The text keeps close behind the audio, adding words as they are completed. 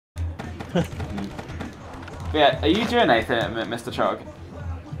Yeah, are you doing anything, Mr. Chog?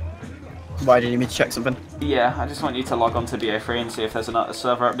 Why do you need me to check something? Yeah, I just want you to log on to BO3 and see if there's a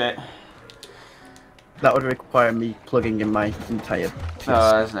server update. That would require me plugging in my entire PS4.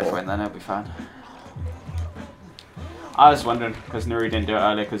 Oh, there's no point then, it'll be fine. I was wondering, because Nuri didn't do it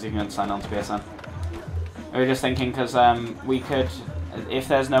earlier because he couldn't sign on to PSN. We were just thinking, because we could, if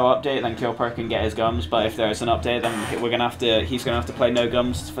there's no update, then Killpro can get his gums, but if there's an update, then he's going to have to play no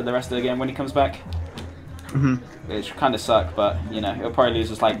gums for the rest of the game when he comes back. Which kind of suck, but, you know, he'll probably lose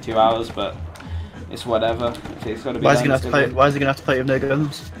us like 2 hours, but it's whatever. It's got to be. Why is he going to have to play? Why is he going to have to play with no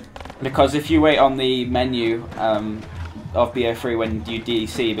guns? Because if you wait on the menu of BO3 when you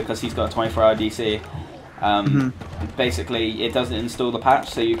DC, because he's got a 24-hour DC, basically it doesn't install the patch,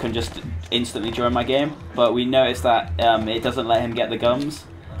 so you can just instantly join my game. But we noticed that it doesn't let him get the gums.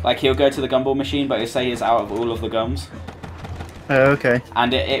 Like, he'll go to the gumball machine, but he'll say he's out of all of the gums. Oh, okay.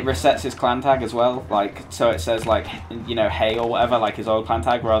 And it resets his clan tag as well, like, so it says, like, you know, hey or whatever, like his old clan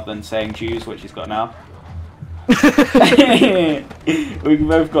tag, rather than saying Jews, which he's got now. We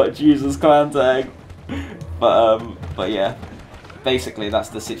both got Jews as clan tag. But yeah, basically that's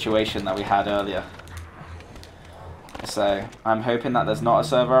the situation that we had earlier. So I'm hoping that there's not a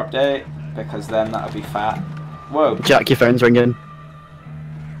server update, because then that would be fat. Whoa. Jack, your phone's ringing.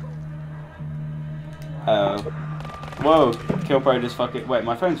 Whoa, Killpro just fucking... Wait,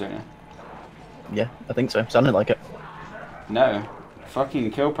 my phone's ringing? Yeah, I think so. Sounded like it. No.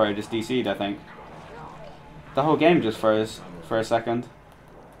 Fucking Killpro just DC'd, I think. The whole game just froze for a second.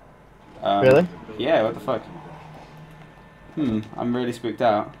 Really? Yeah, what the fuck? I'm really spooked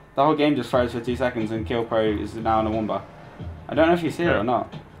out. The whole game just froze for 2 seconds and Killpro is now on a Womba. I don't know if he's here or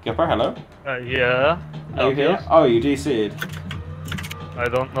not. Killpro, hello? Yeah. Are you here? Oh, you DC'd. I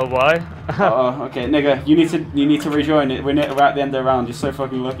don't know why. Oh, okay, nigga, you need to rejoin it. We're at the end of the round. You're so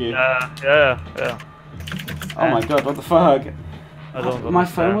fucking lucky. Yeah. Oh my god, what the fuck? I don't my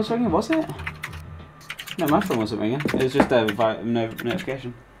phone was ringing, was it? No, my phone wasn't ringing. It was just a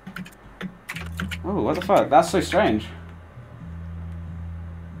notification. Oh, what the fuck? That's so strange.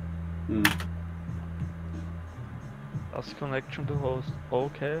 Lost connection to host.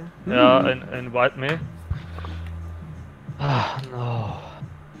 Okay. Yeah, and invite me. Ah, no.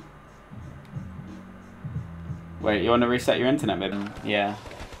 Wait, you want to reset your internet, maybe? Yeah.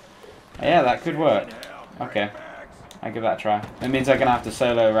 Yeah, that could work. Okay. I'll give that a try. It means I'm going to have to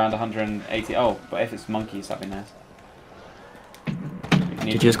solo around 180. Oh, but if it's monkeys, that'd be nice.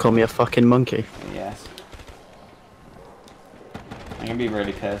 Did you just call me a fucking monkey? Yes. I'm going to be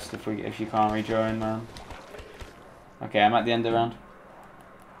really pissed if you can't rejoin, man. Okay, I'm at the end of the round.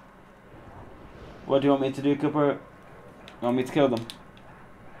 What do you want me to do, Cooper? You want me to kill them?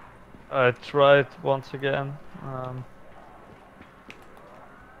 I tried once again.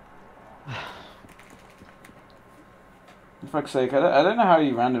 For fuck's sake, I don't know how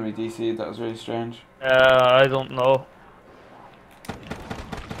you randomly DC'd, that was really strange. I don't know.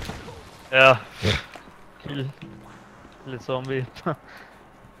 Yeah. Kill the zombie.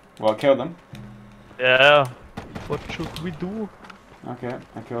 Well, kill them. Yeah. What should we do? Okay,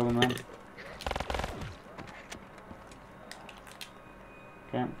 I kill them then.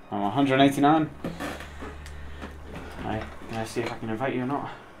 Okay, I'm 189. Right, can I see if I can invite you or not?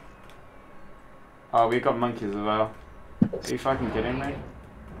 Oh, we've got monkeys as well. Are you fucking kidding me?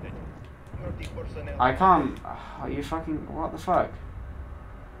 I can't. Are you fucking. What the fuck?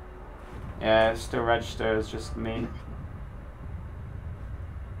 Yeah, it's still registered as just me.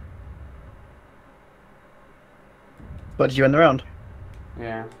 What, did you end the round?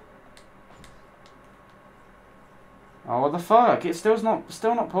 Yeah. Oh, what the fuck? It's still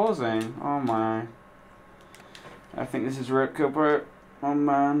not pausing. Oh my. I think this is rip, Cooper. Oh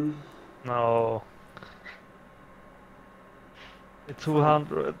man. No.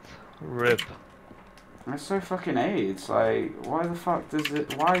 200 rip. That's so fucking AIDS. Like, why the fuck does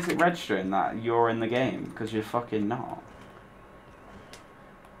it? Why is it registering that you're in the game? Because you're fucking not.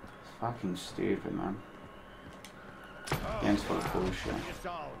 It's fucking stupid, man. Game's full of bullshit.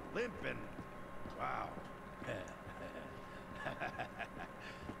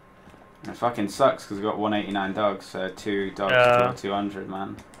 It fucking sucks because we've got 189 dogs, so 2 dogs to 200,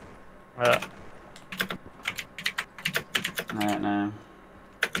 man. Yeah. I don't know.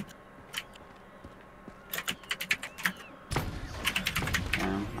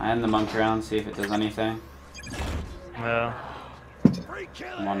 I end the monkey round, see if it does anything. Yeah.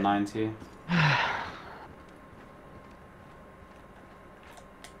 190.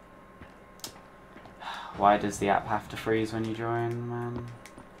 Why does the app have to freeze when you join, man?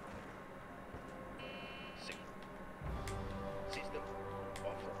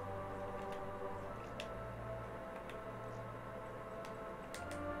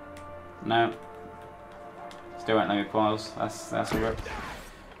 No. Still won't let me pause. That's a rip.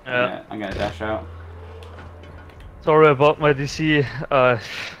 Yeah. I'm gonna dash out. Sorry about my DC.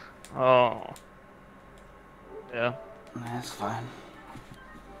 Oh. Yeah. That's fine.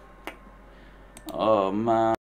 Oh man.